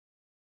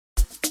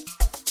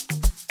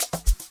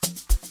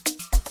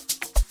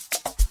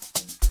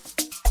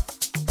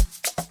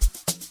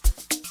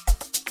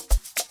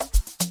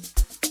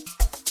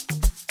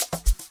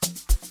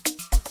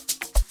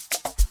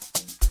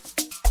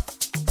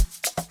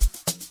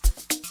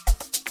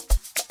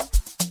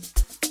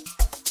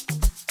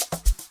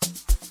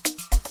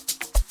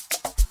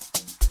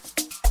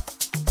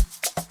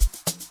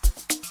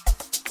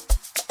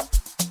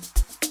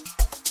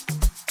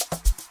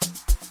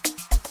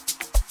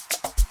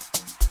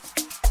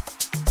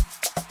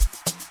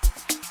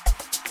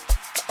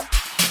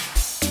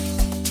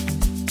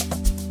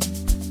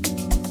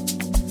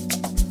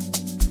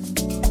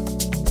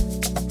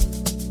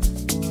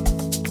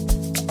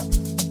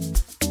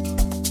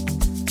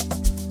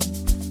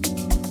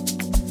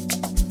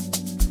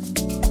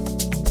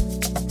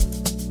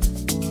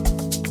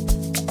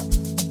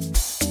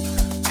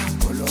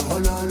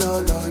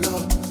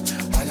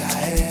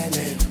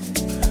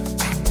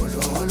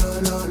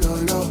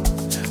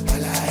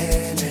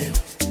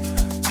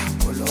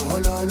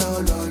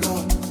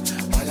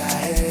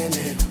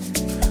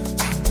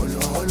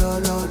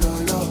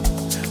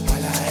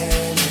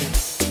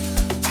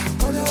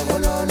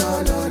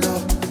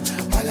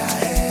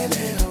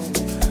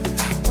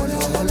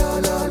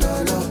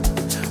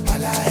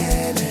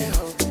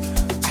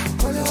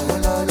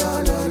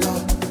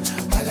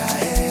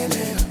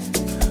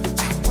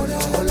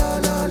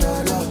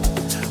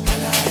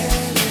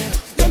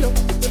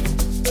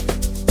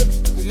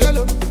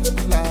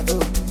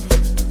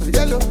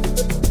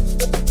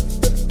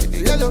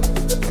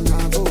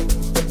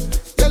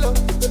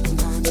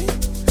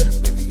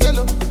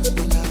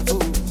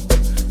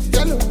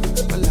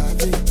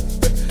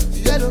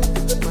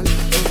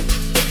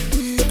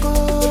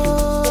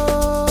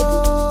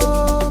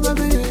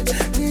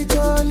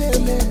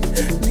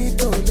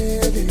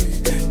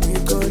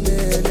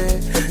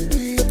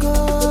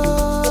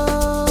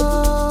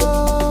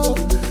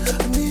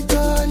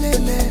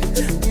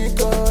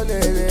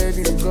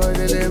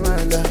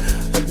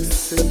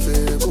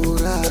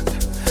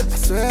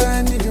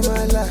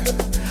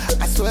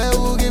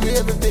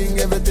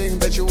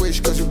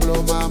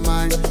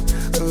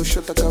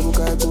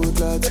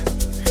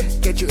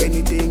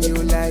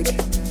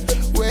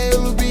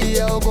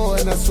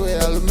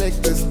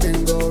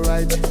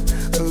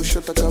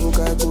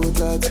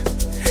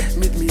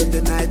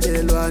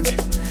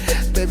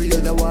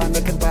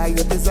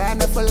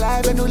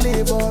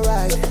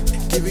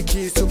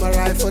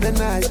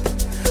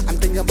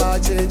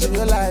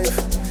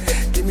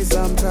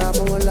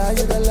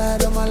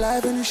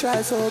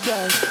So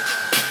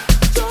bright.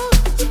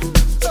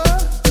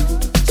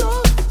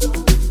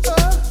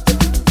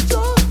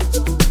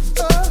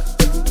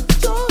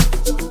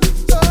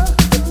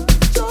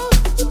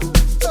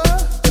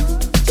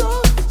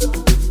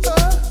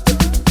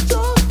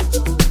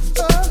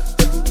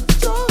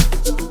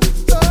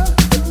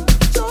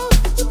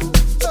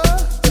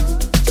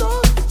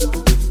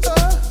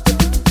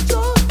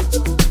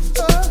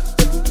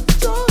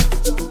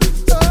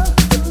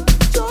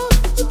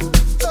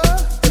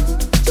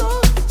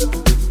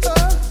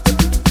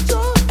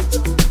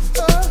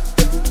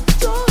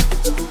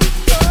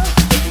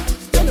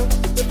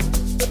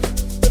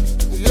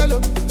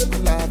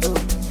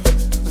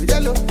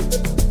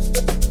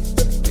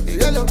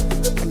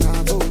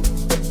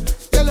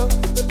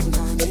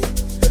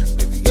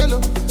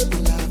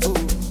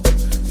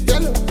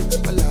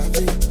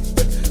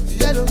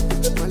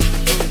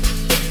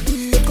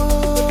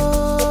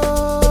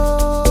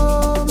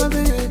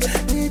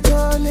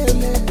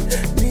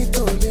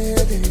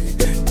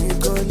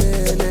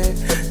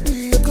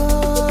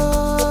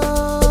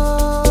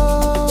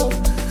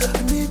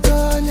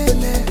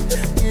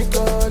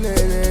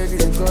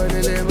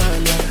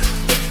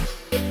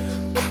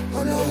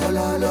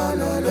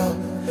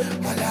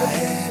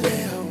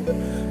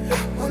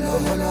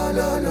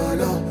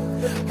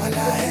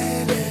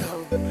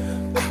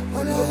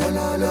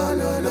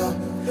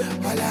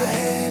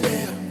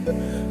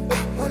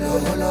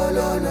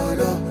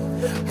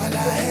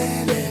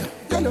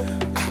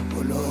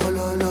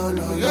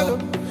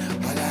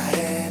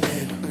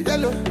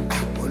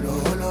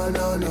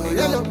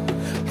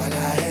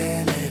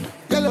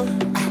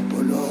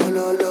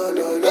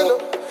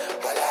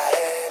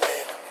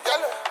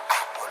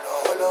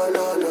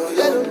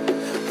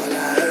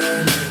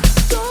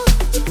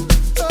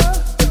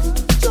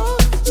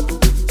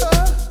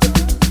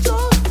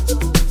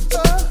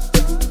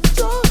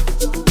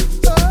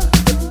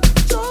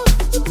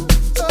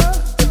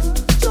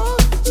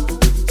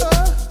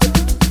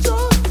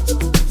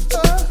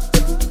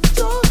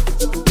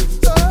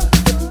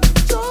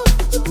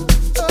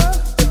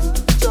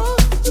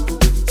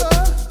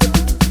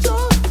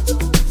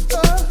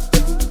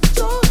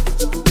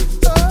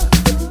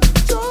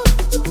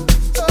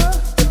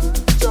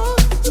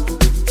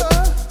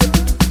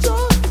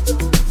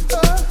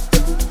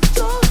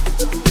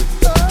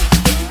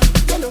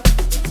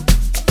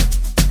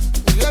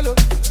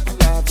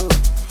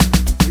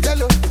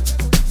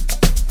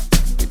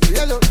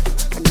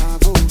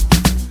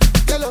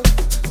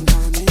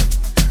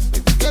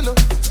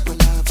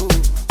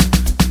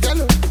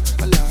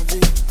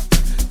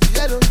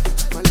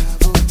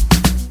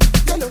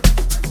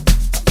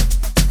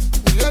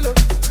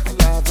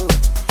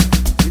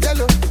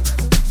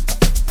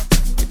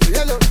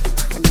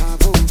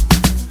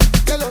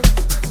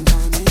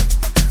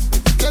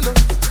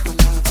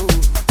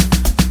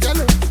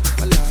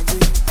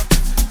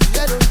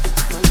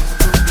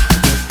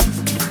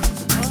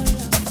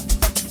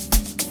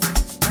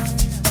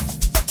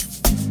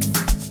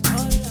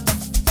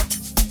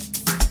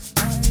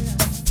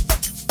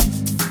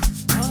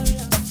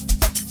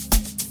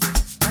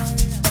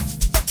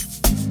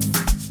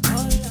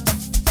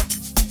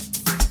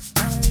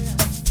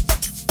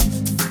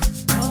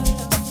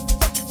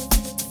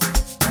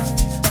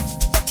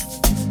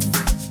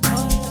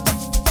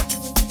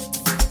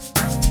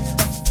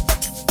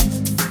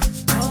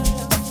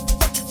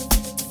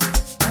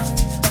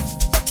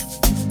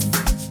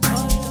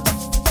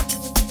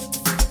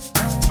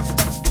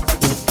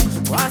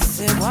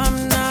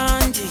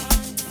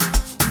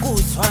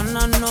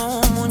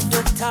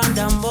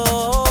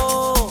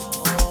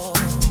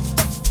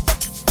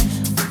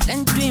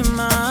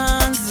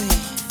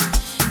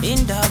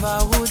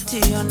 indaba ukuthi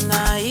yona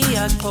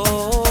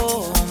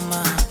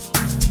iyaqhoma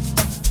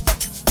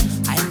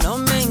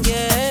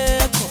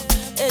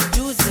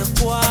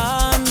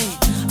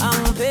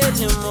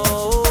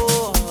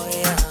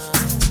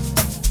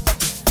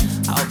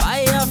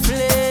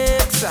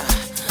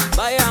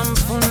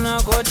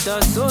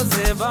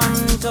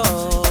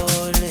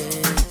angitole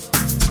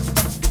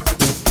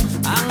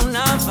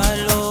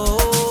anginavalo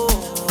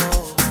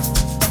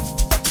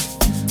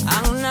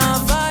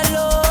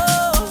anginavalo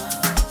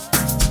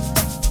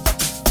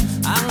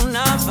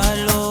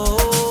anginavalo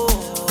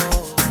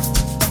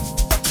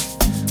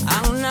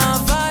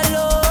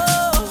anginavalo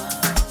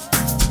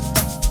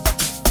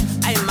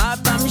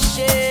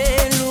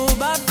ayimabamshelu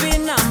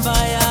bapinamba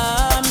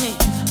yami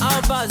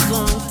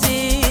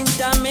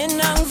awubazontinta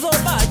mina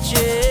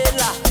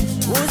ngizobatshela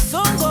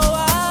usongo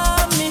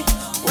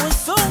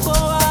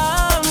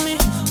wami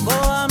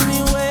ngowami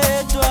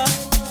wedwa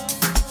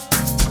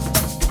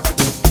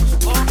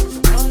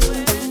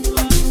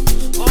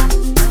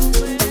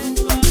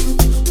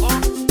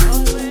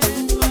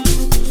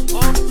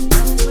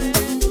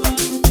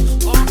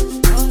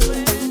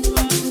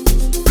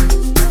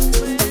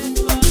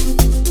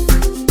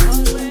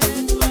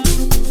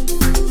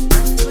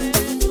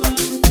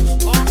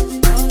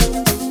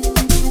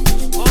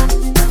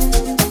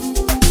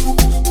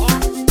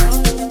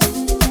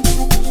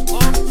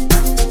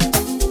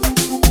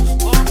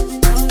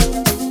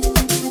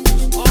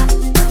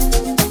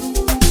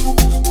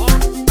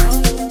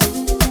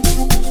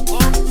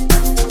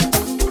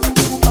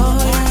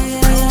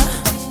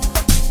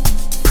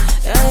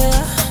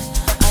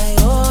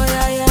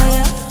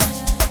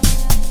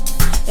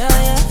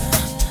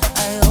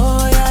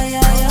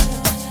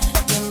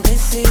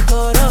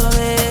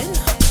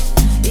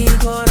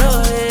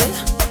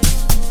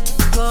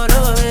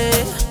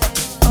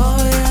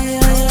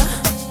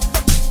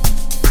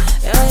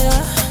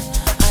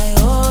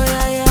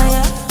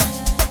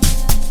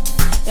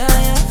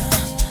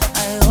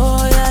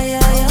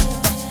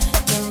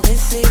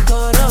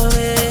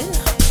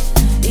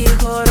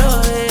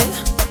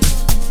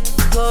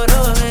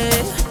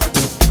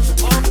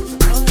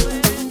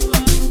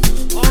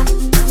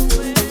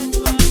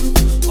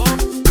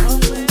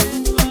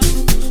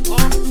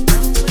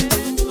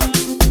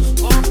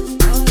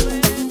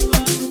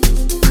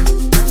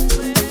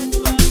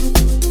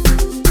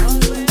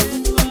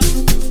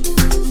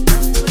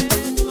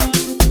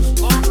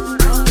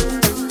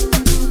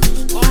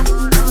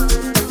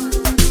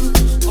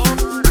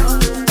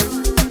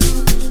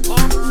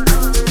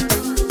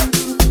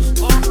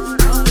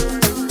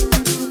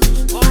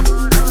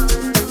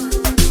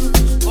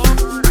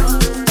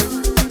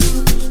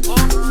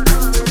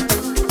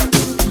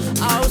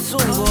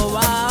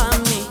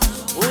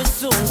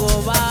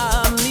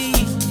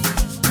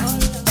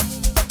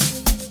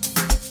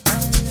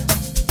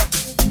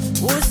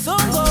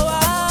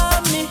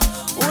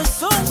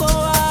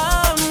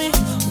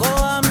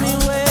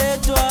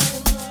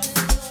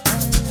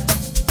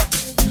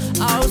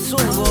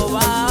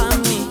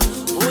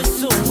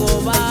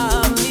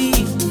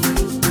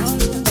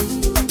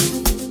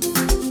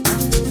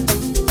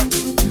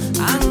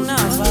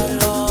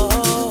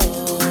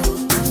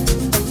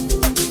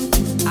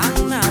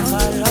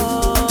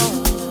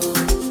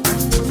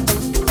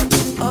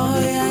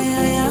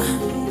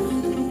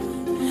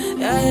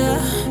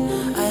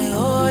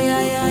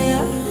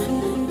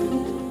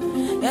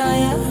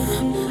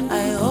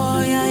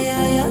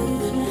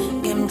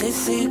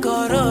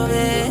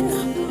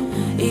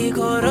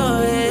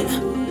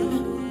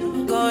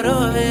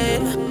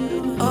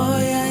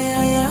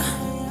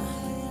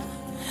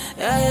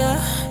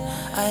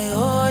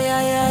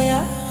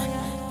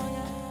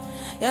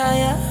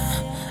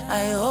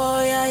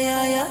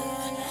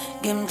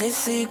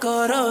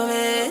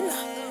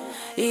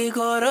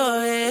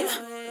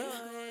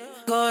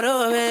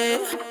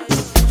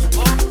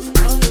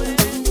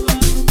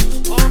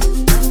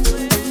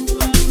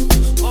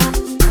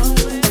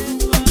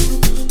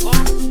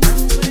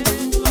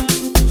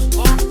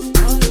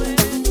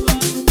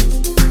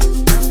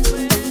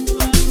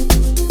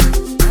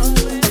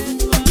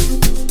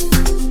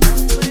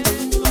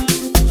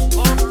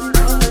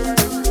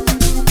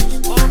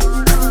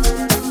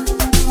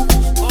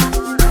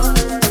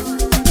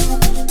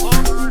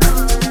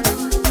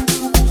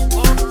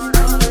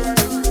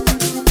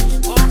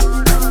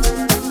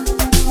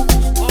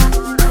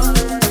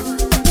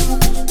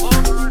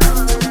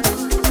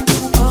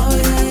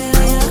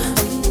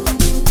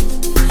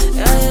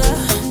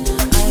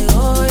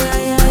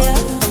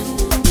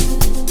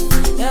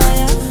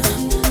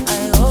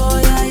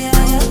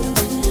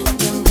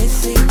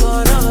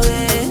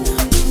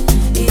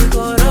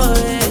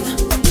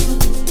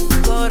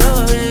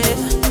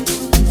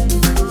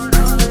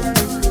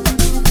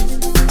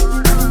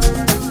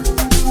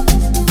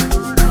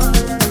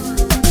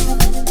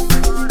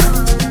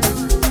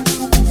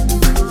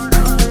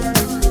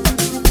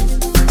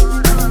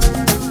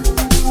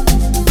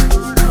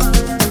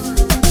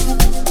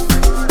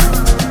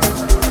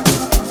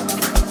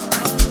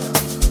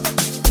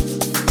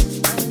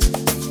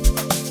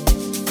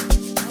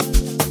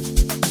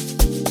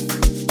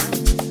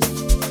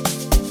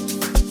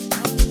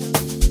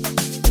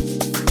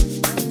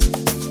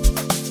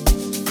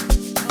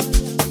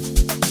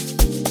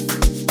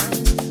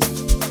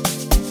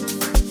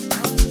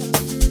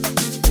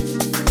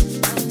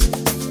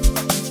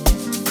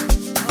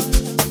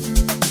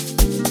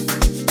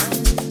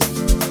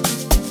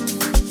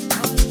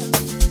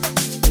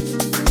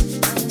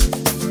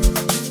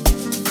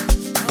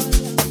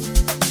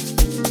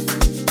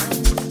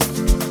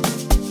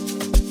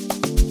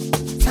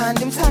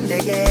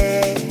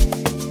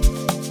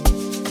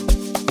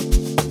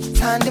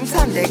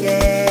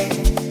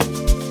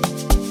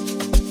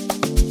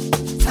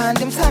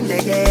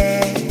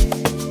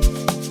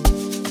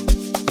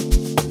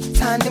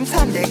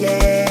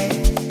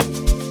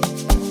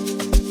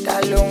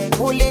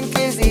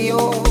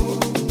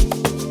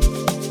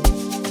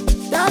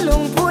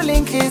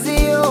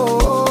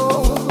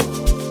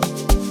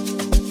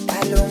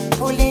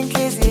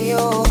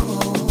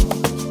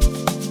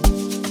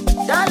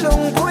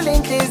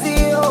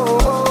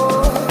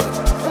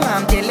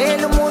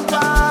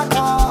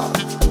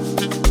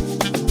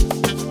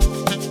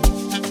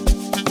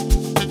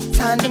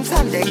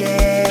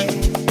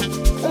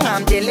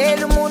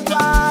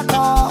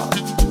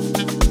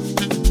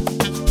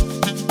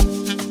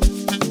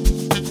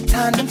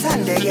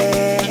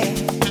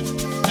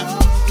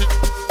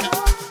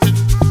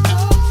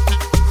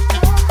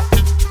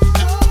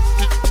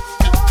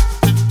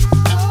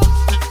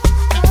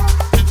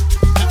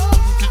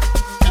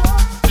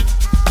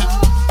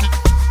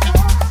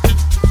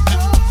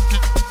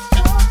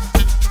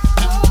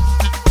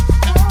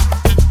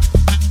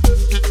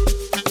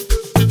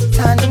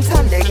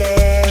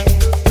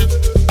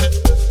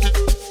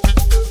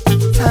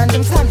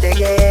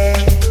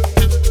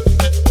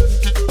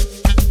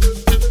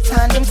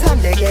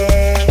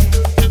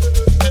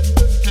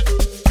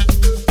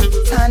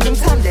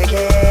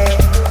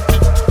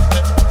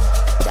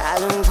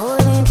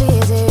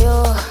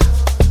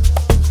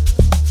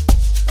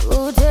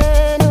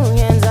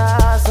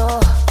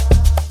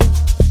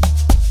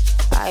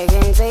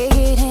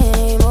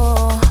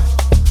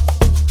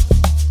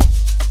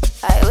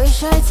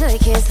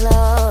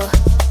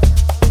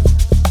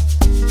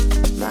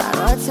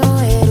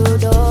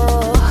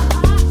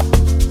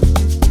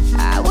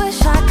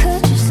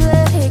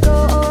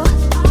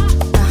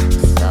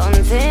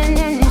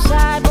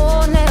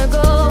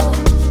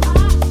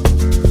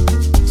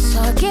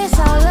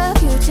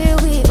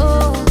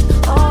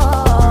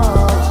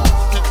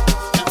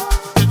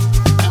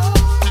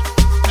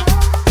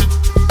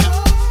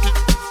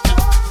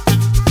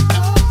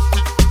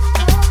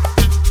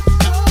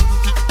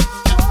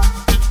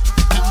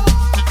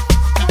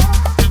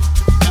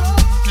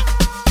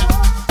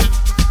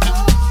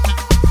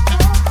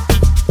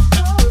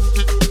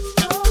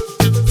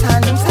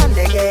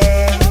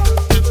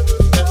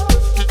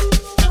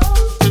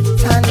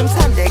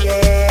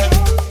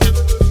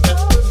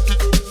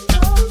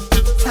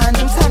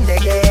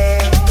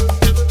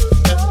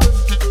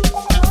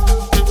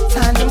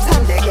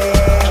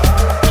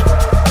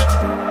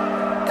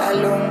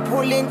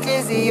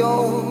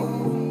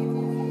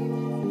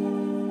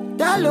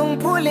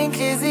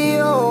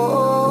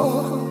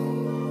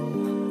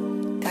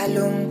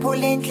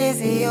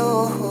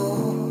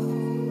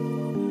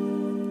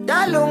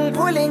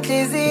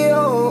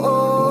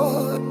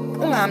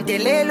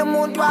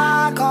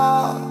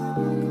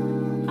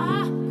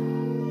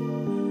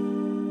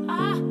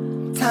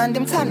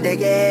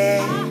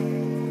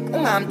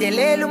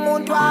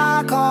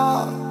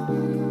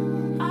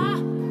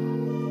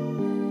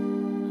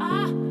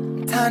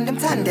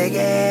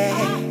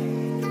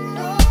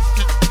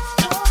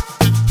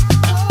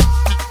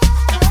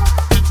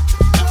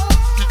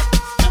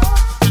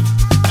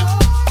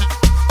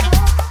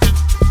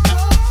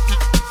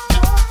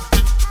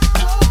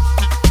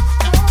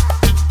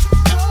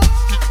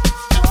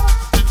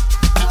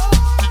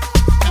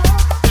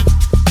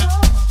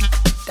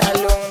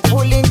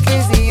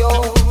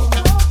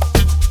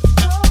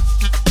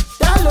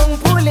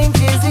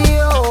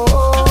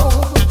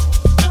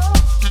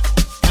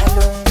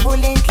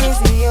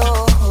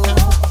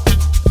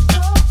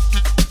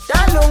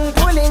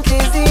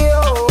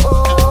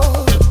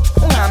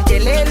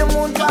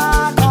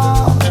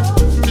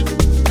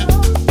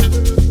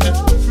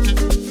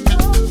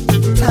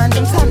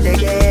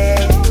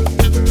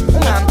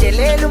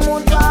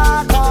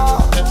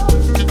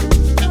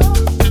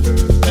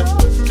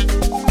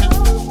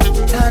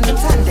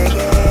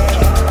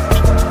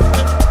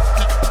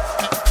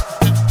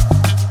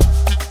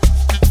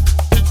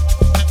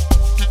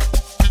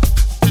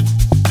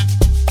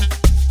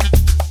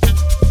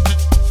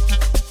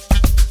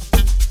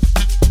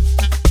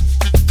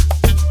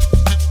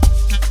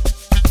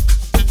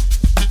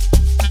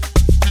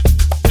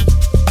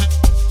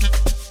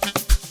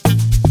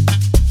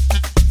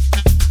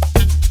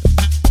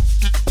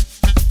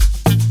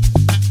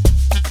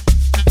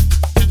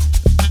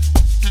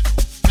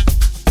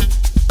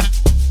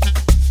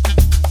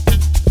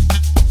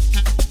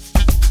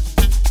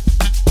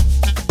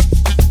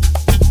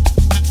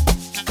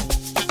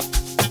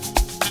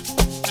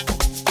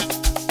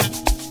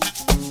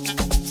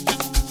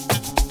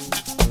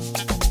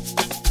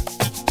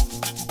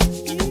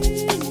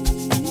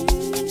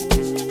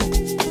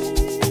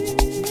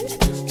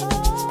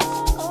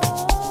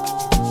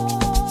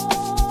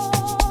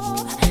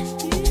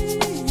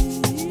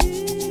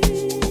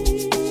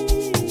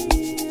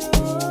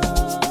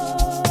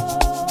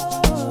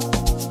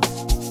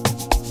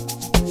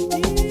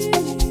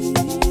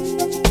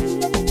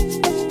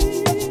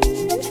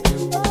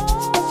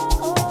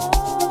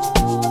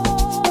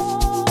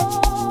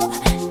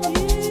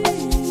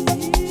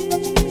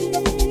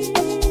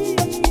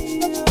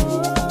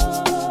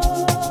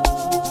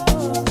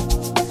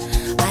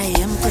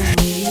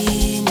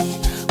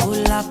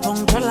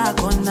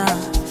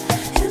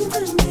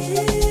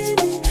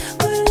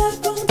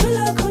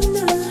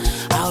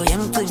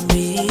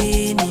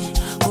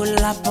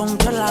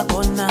ngithola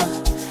khona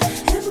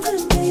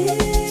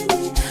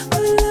emcimbini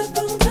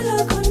kulapho ngithola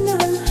khona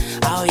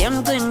awu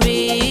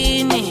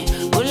emcimbini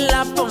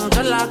kulapho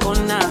ngithola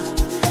khona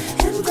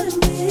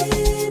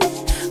emcimbini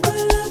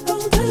kulapho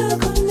ngithola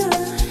khona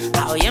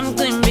awu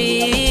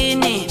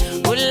emcimbini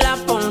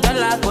kulapho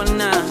ngithola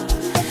khona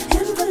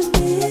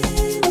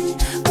emcimbini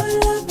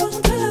kulapho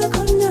ngithola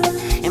khona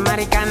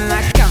emarikana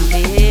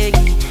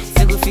kambeki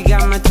sekufika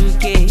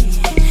ama-2K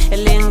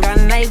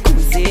elengana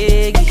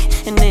ikuzeki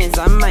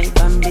enezama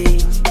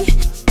ibambeki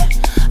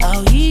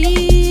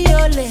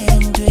awuyiyo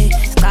lentwe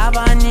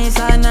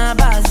sicabanisa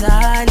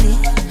nabazali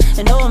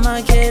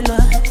enomakhelwa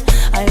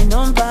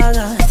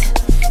ayinomphakathi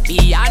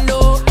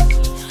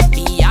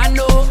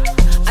piano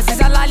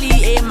asisalali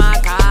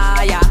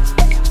emakhaya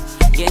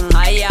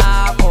ngenxa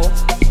yakho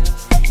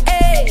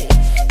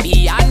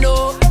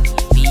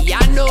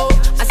piano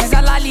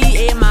asisalali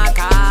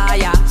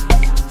emakhaya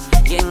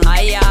ngenxa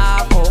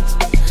yakho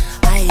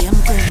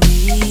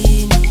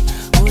emcimbini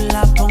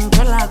kulapho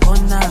ngithola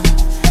khona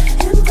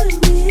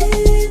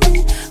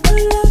emcimbini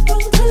kulapho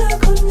ngithola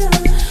khona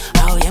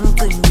awu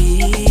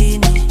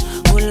emcimbini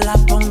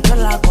kulapho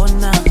ngithola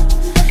khona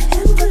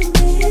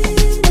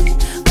emcimbini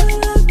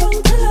kulapho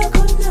ngithola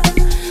khona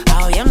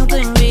awu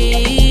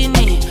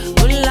emcimbini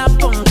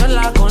kulapho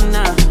ngithola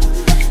khona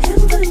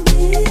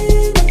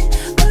emcimbini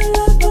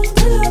kulapho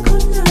ngithola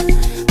khona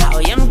awu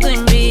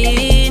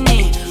emcimbini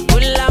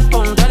kulapho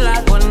ngithola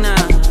khona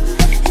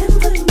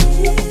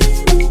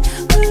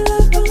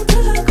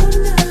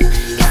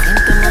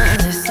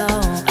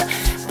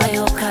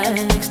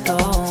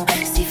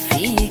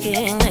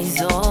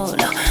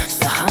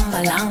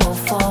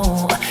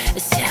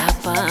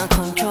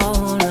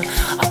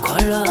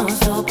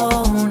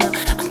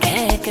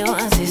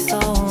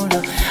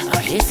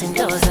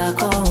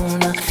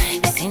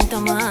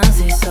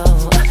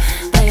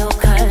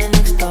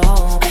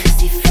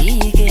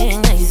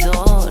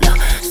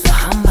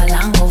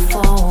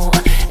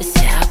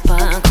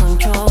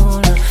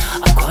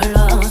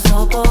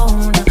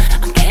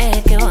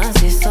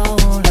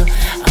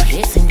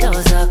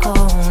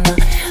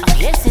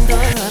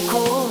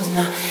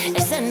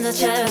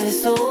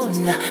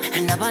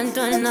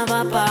Nabantwana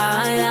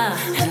babaya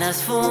and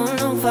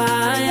asifuna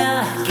ukuvaya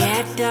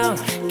get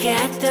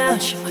down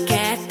shima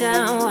get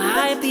down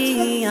high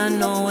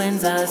piano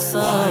wenza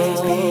so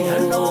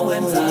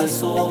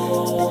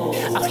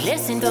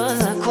akulezinto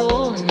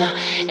zakhona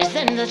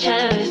esenza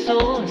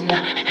chavesona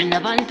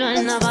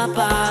nabantwana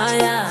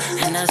babaya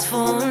and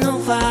asifuna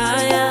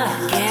ukuvaya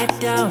get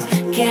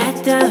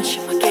down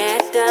shima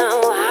get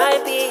down high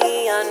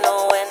piano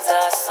wenza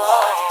so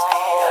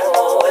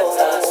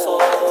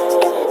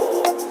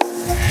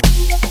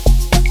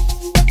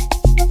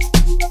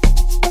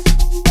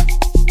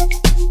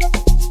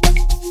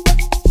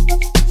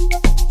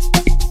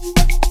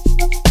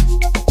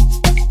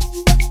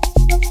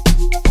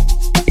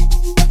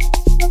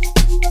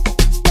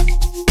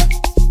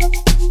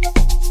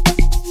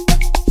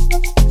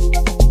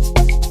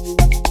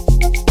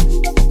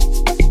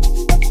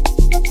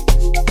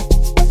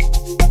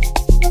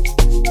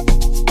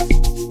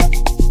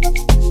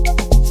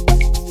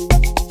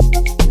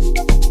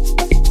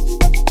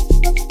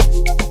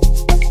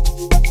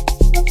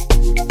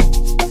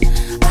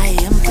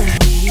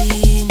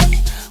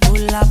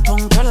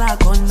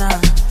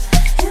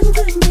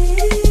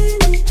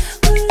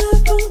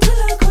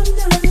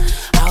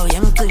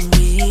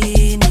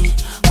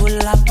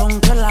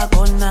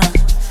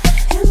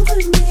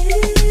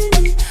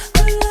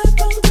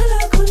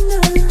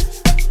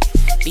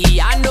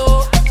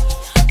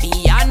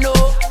Piano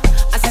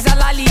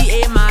asisalali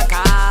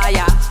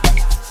emakhaya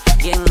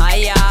ngenxa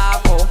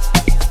yakho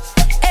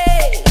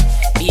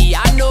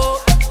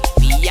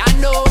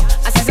piano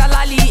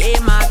asisalali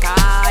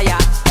emakhaya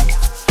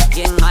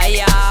ngenxa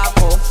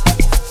yakho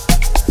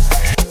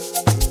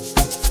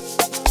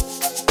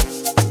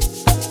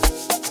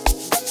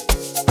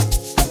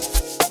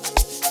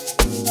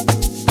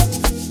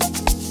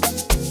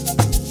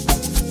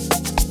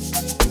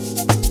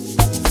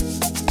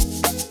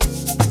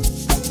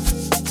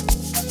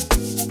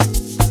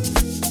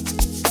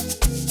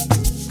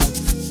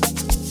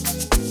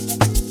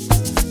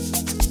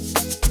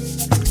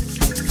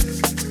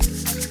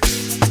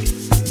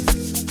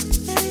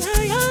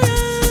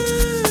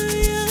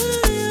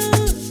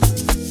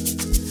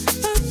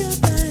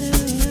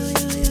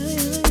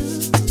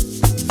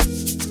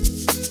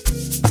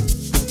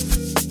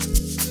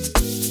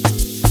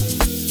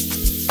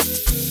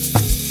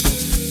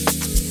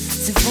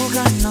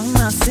sivuka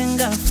noma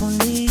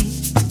singafuni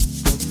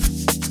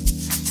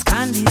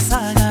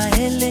skandisaka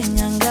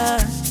elenyanga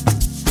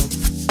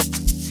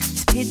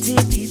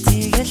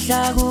siphithiphithi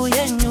kehla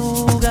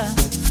kuyenyuka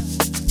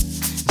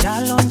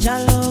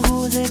njalo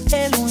kuze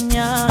phela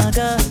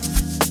unyaka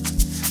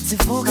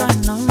sivuka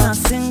noma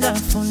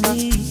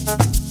singafuni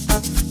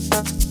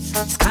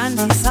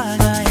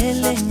skandisaka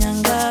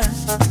elenyanga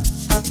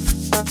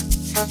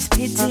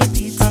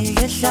siphithiphithi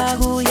kehla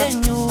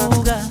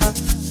kuyenyuka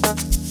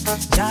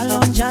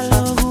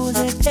njalo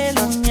kuze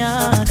phela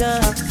unyaka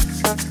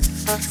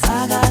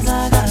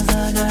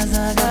zaka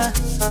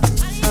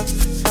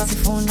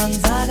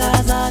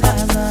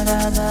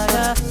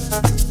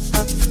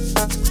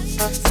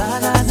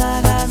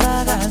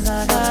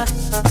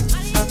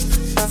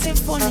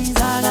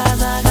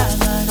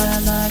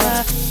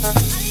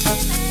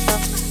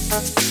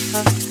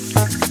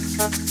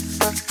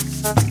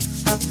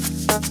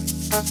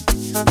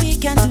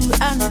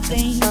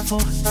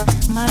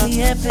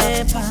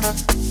lephepha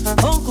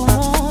wonke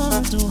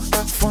umuntu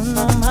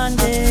ufuna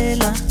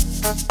uMandela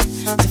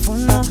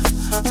ngifuna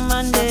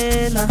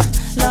uMandela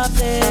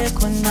laphe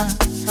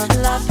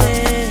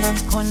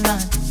khona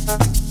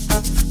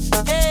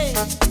hey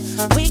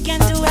we can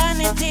do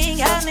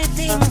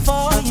anything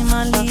for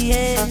imali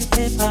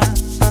yephepha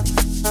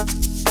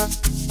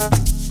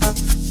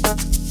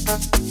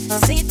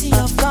city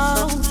of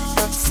gold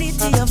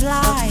city of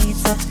light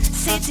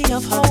city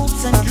of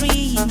hopes and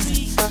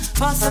dreams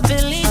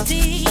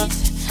possibilities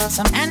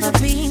some end up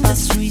in the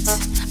streets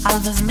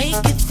others make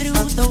it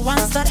through the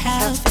ones that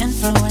have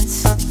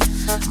influence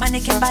money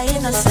can buy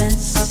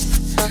innocence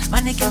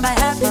money can buy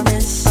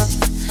happiness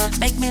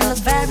make me look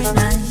very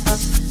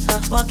nice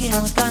walking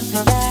with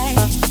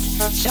confidence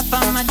shop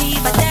on my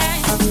diva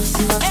dance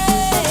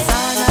hey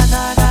saga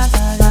saga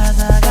saga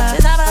saga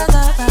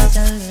saga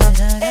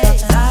hey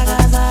saga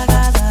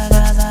saga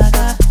saga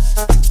saga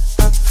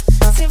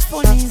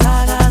symphony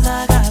saga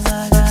saga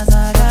saga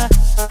saga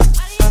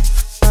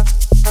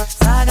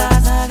saga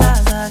saga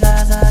saga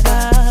saga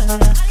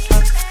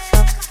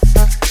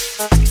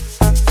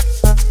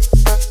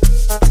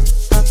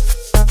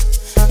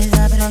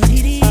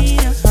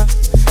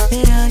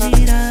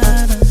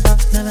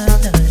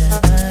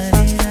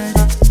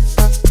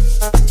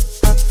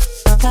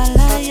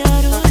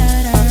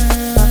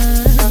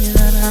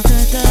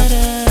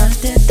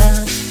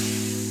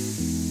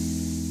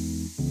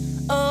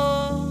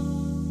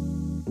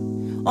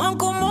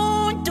wonke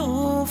umuntu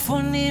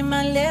ufuna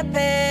imali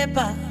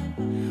yephepha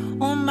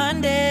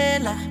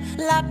uMandela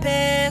laphe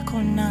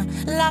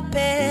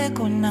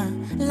khona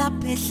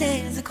laphe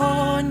hlezi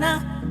khona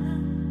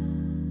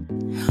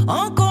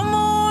wonke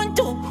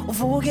umuntu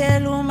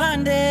uvukela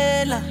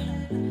uMandela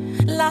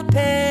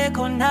laphe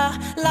khona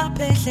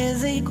laphe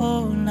hlezi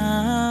khona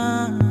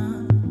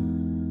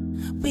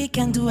we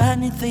can do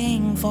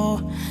anything for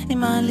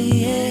imali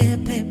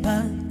yephepha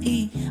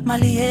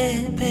imali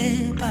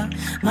yephepha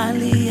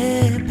mali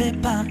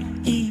yephepha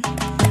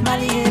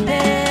imali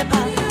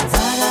yephepha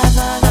zaga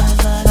zaga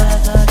zaga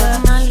zaga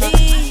mali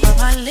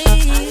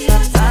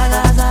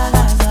zaga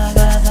zaga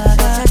zaga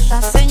zaga sehla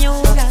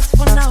senyuka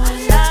sifuna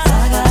wena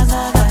zaga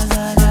zaga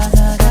zaga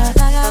zaga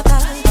zaga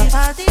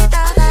party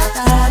da da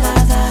da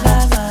zaga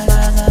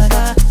zaga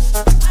zaga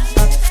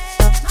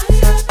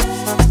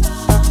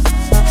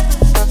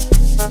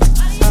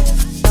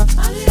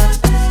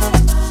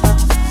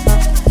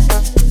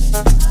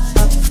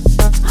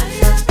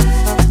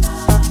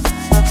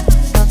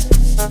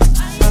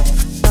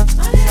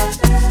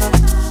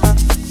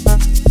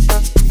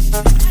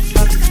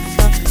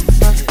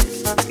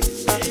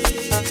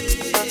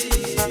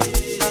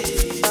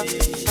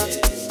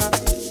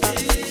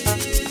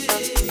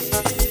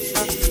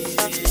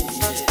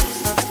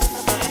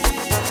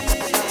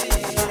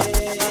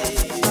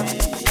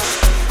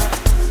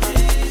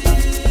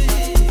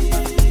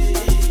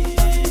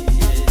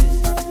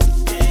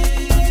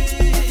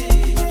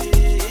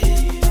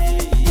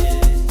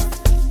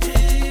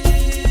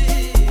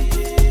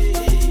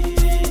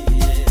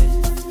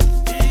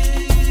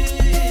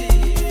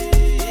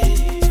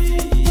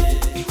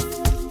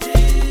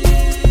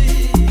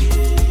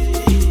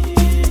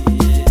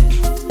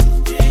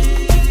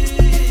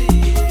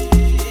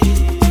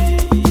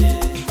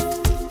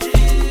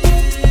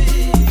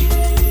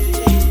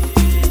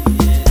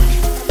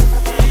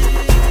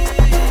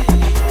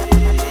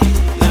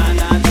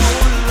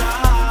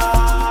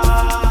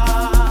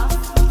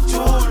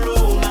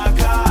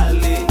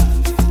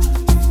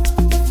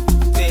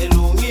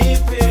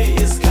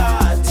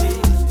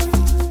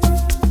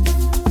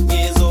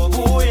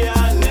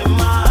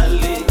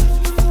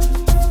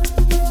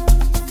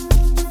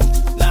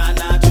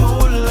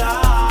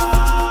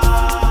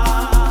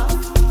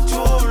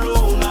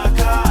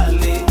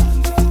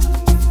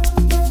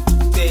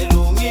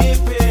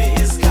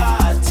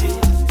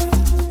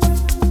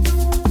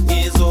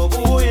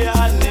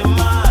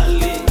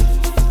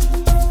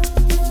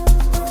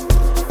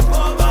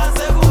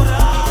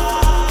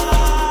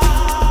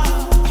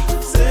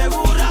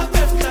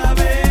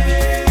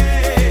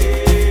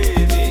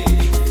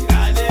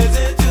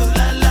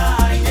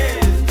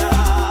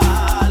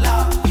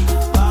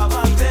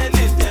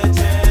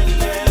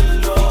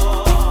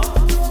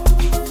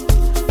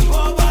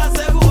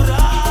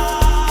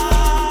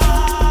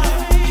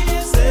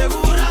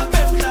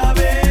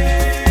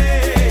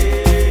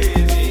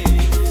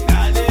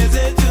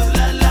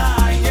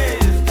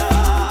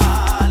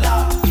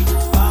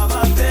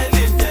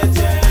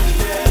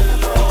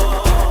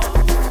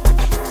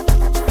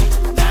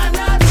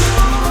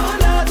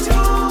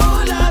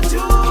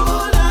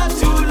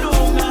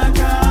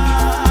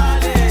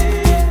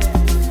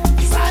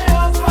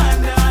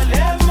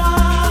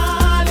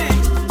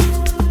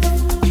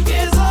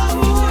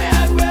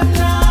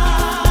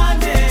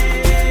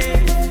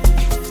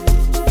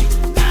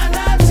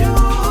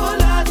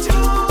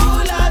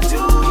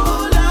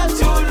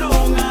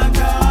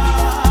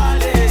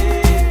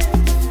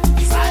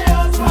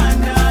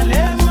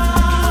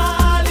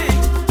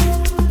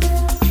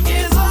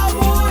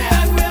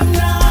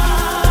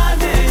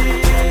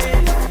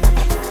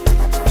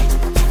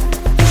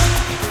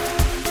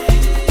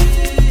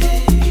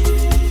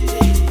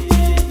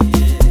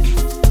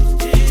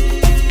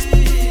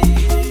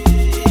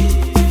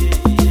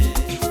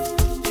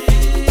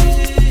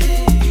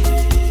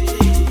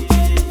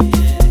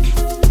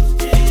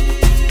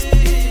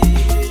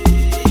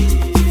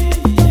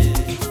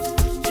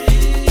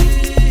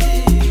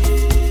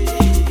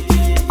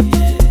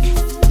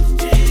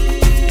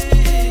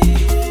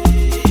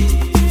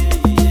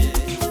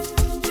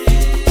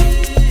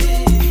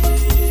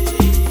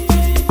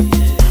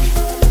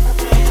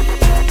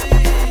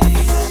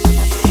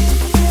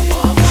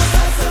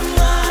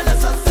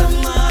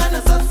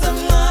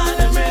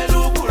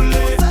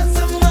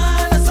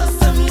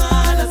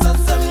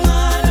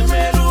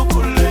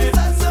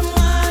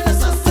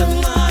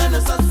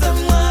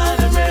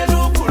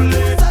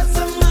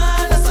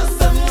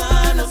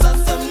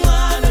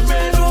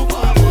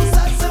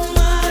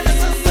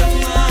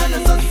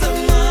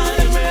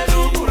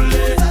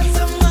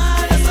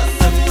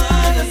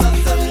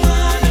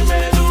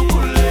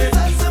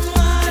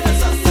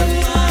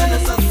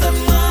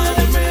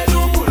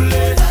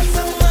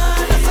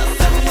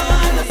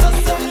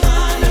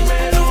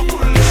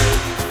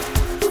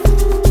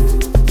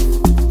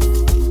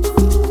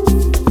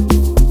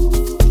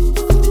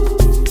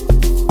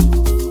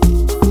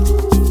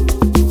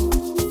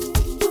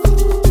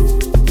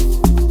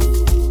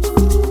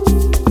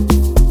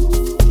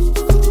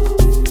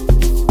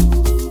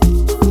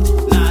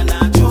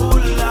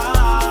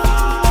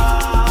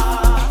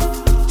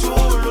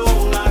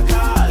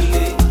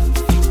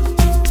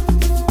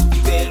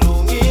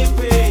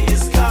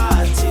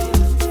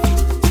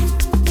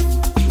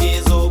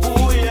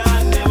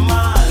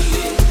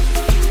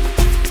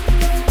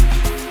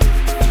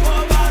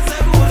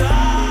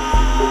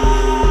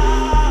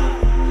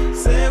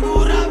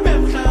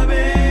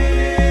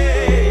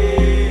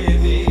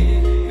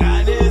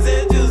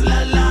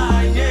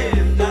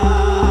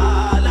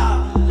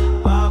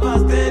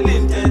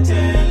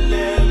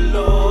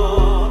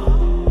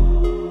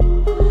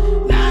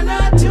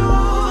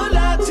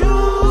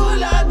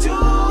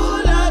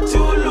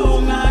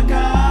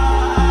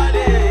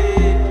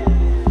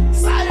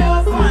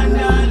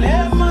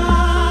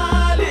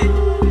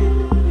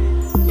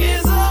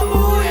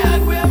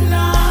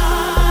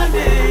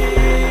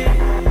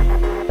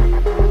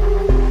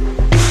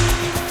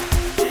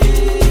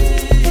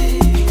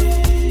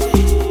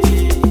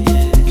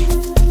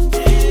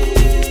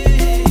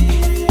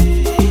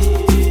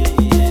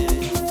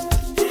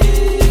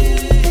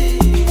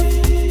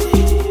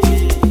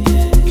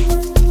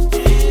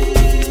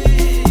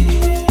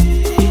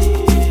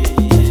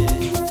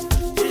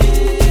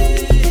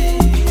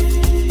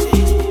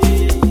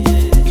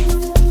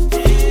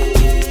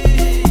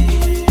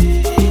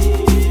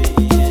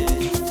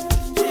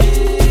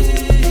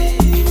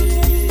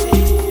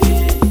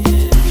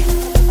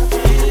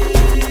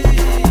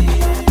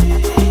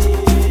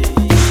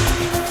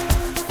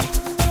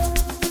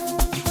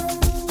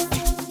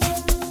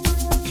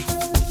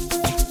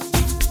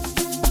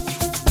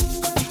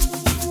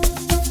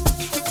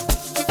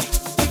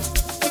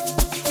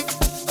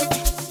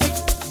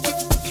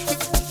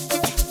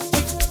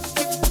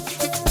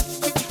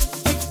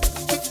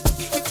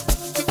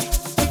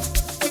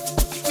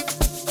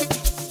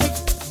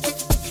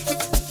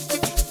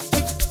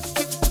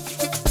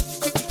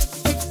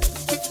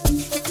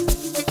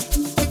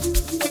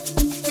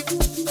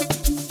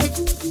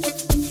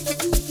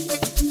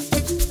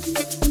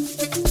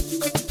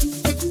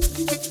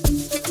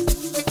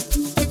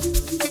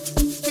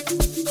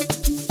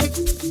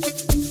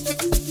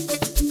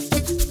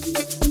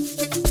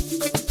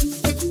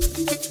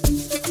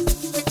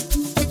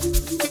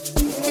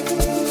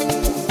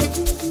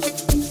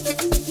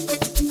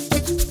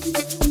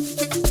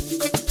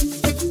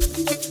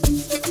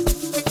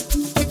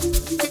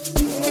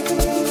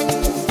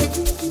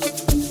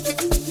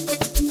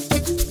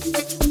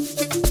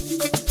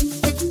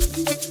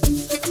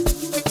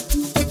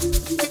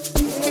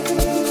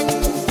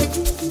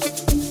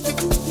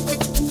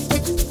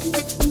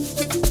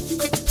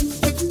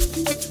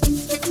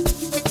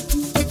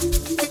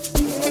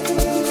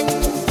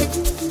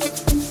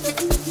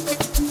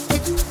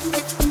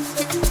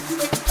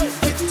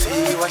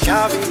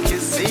washabi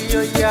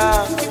inhliziyo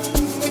yami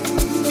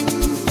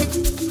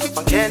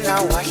wangena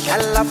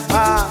wahlala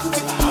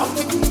phansi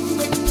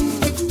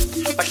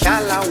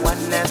wahlala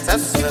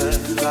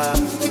wanethezeka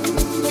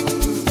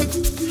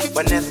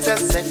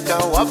wanethezeka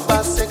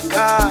waba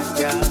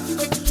sekhaya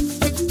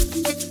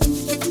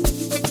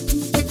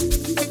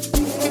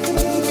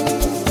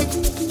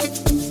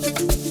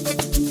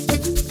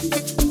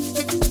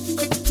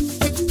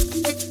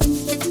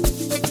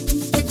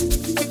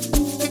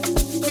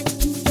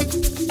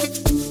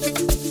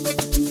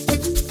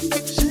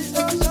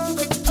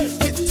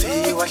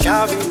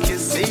washabi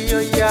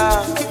inhliziyo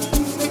yami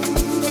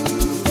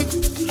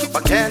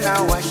wangena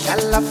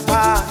wahlala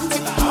phansi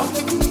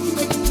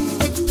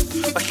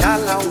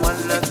wahlala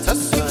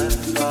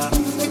wanethezeka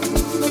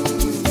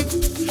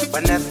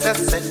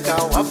wanethezeka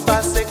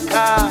waba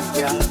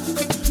sekhaya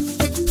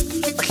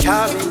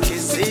washabi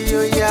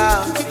inhliziyo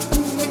yami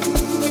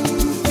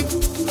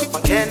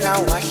wangena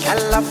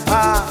wahlala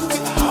phansi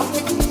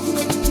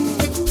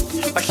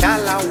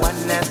wahlala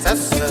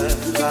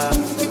wanethezeka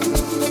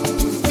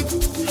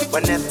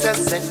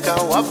wanethezeka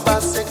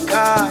waba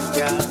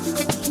sekhaya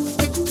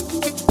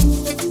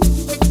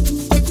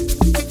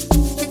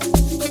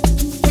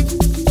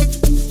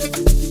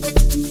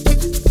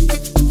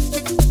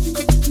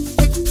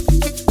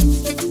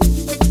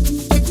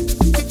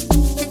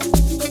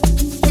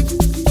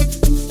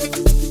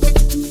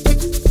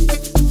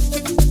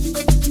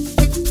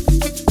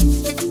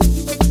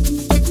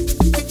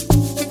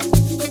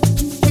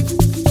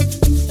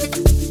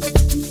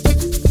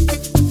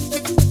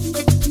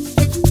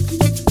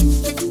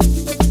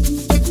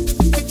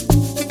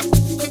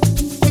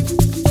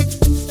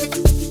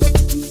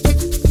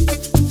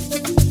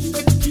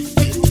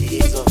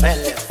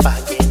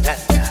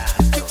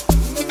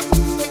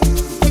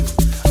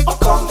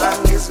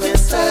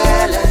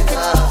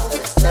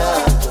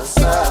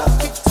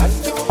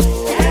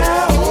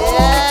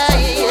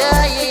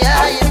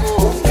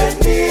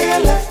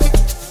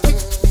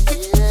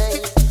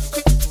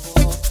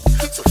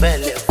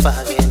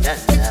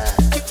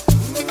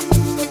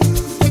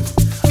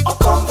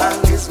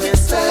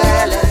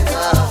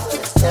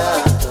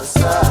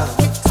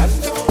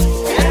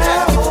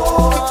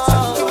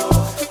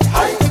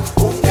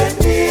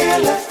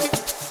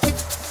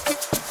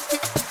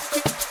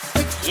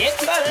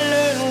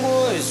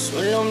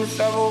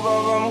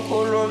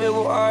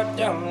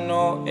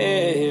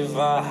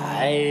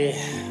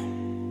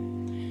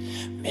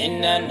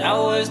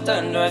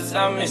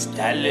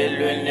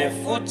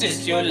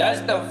It's your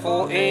last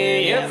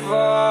forever.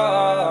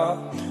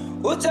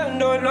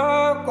 Uthando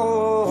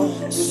lwakho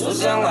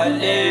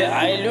susengale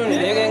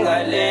ayilundeke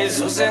ngale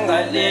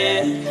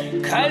susengale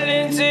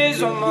khali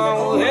insizwa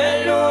ma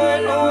uhelo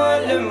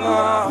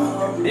walema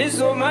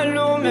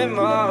izomalume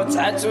ma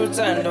thatha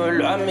uthando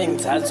lwami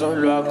ngithatha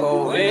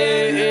lwakho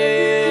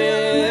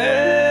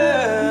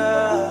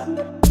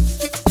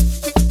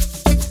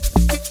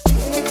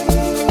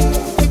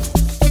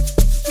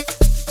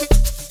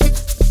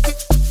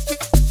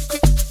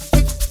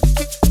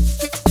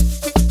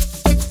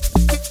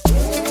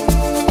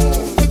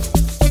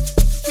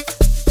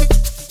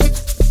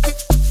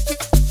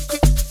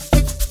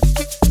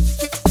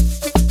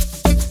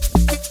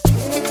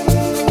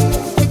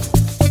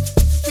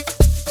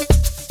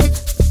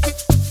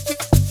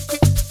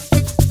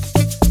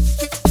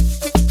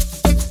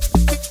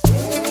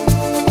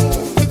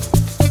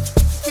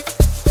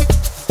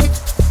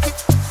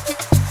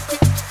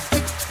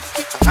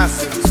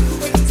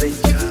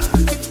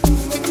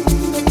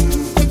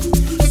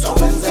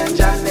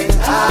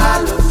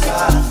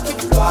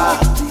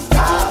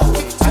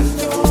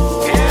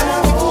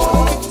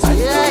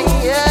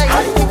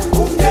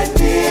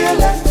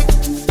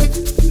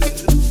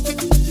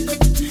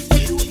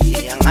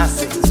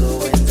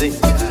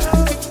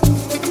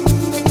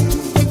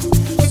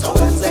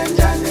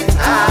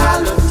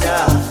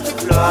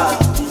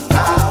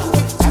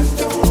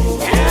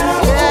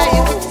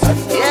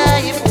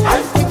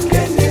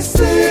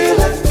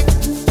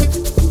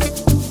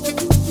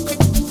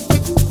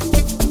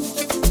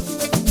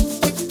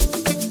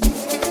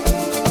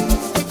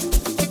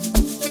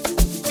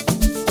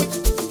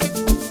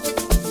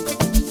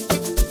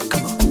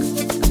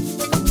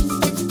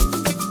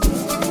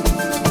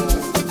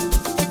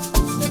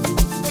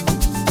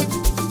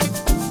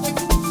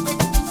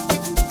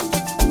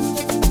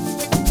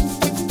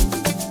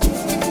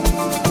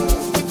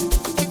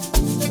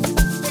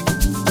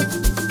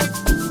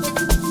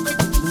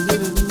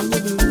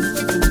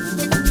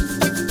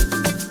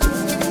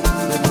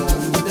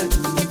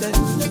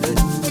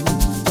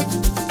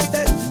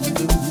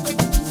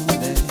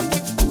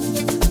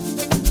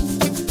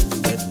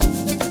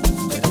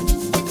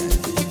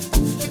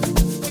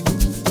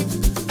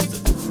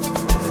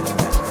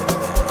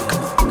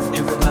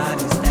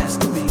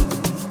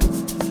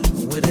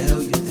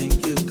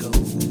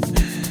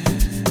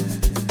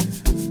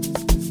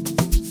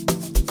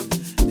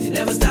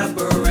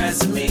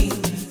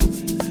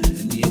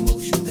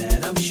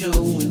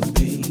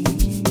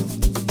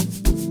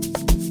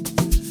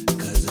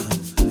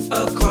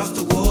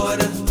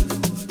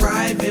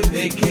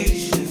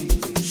vacation,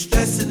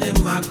 stressing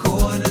in my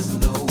quarters,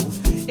 no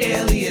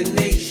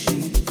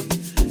alienation.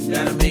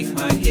 Gotta make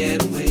my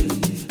getaway.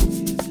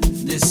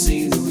 This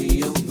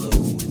scenery I'm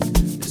blowing,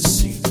 this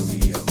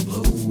scenery I'm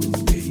blowing,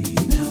 baby.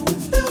 Now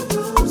the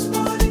rose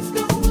party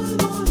going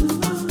on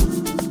and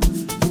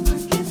on. I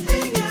can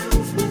hang out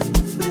with my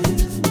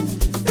friends,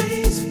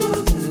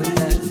 Facebook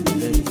friends.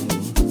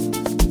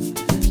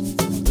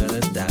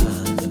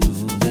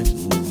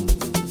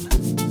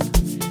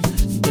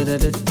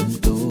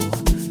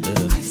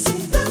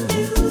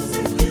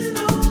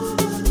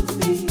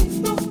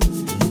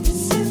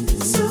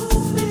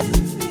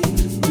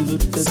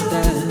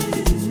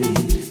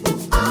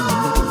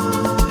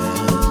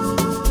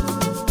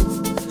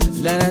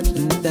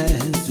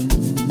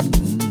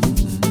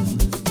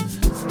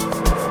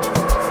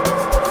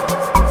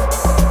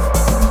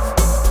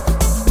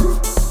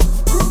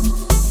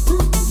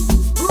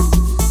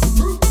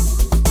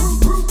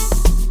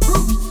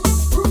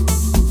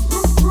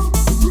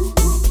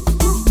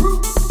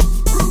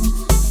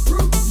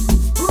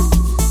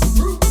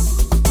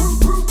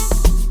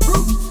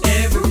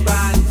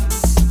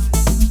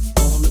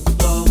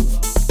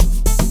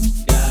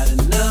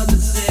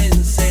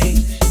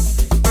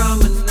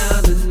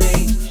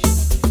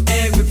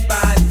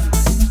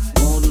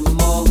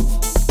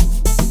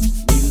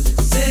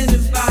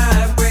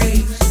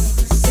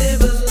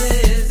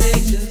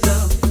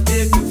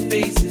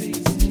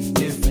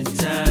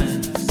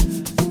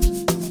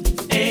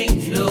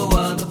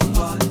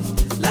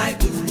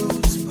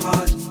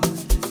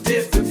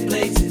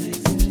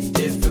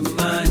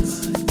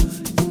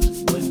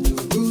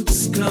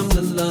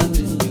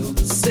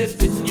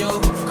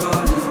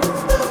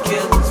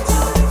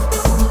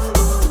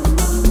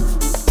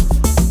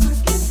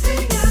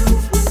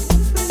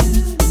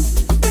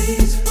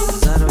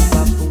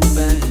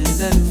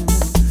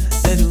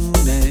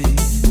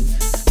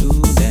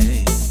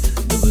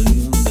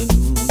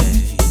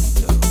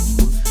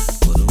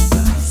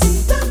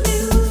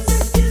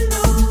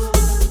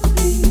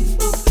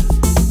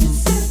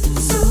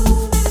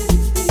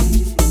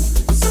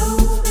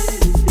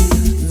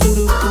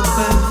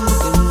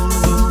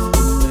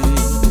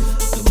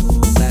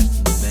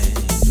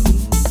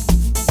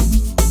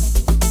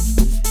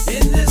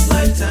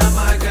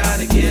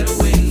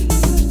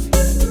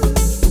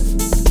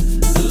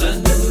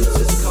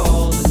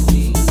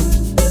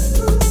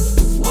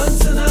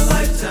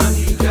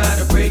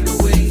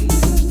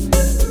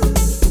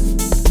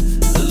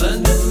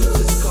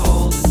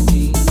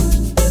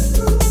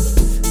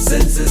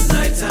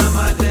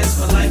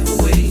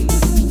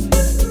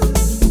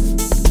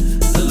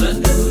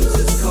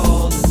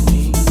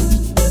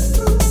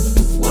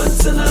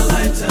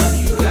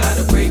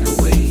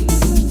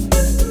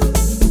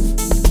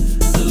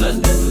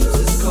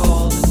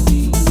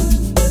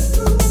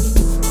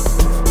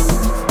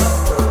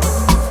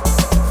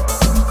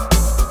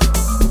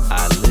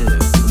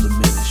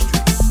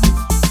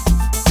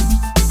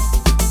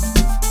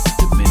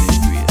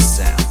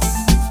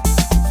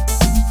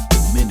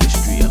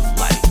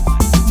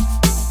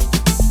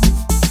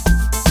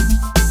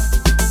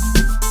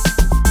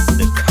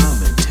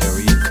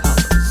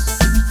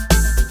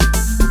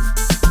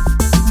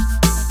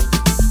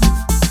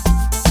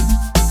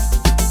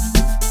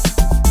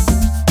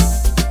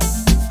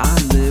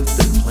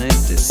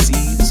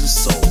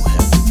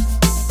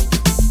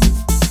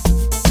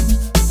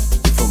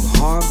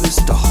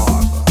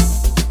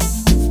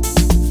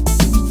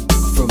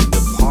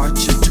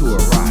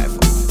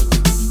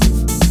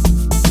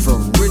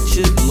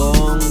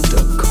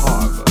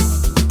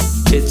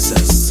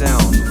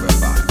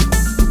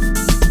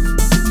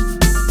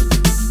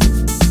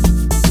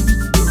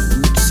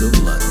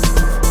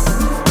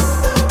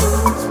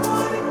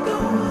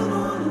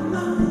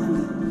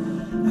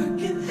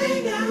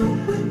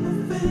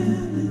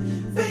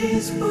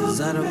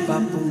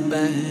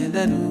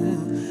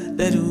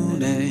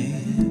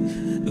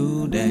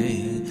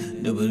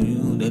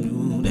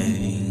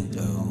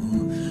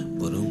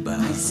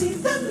 I see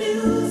the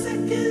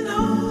music in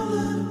all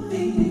of the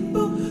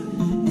people.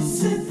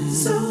 It's in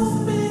so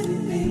many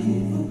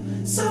people,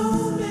 so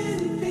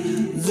many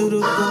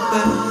people. I see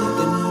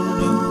the music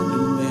in all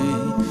of the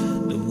people. It's in so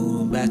many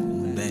people, so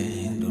many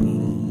people.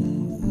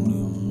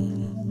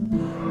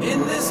 In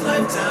this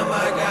lifetime,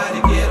 I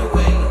gotta get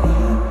away.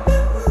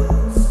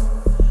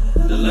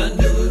 The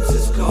London roots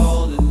is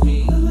calling me.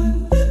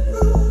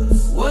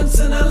 Once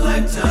in a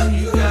lifetime,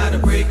 you gotta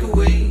break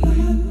away.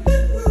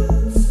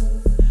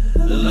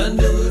 The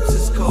London roots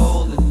is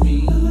calling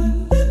me.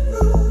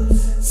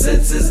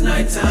 Since it's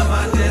nighttime,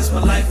 I dance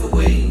my life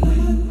away.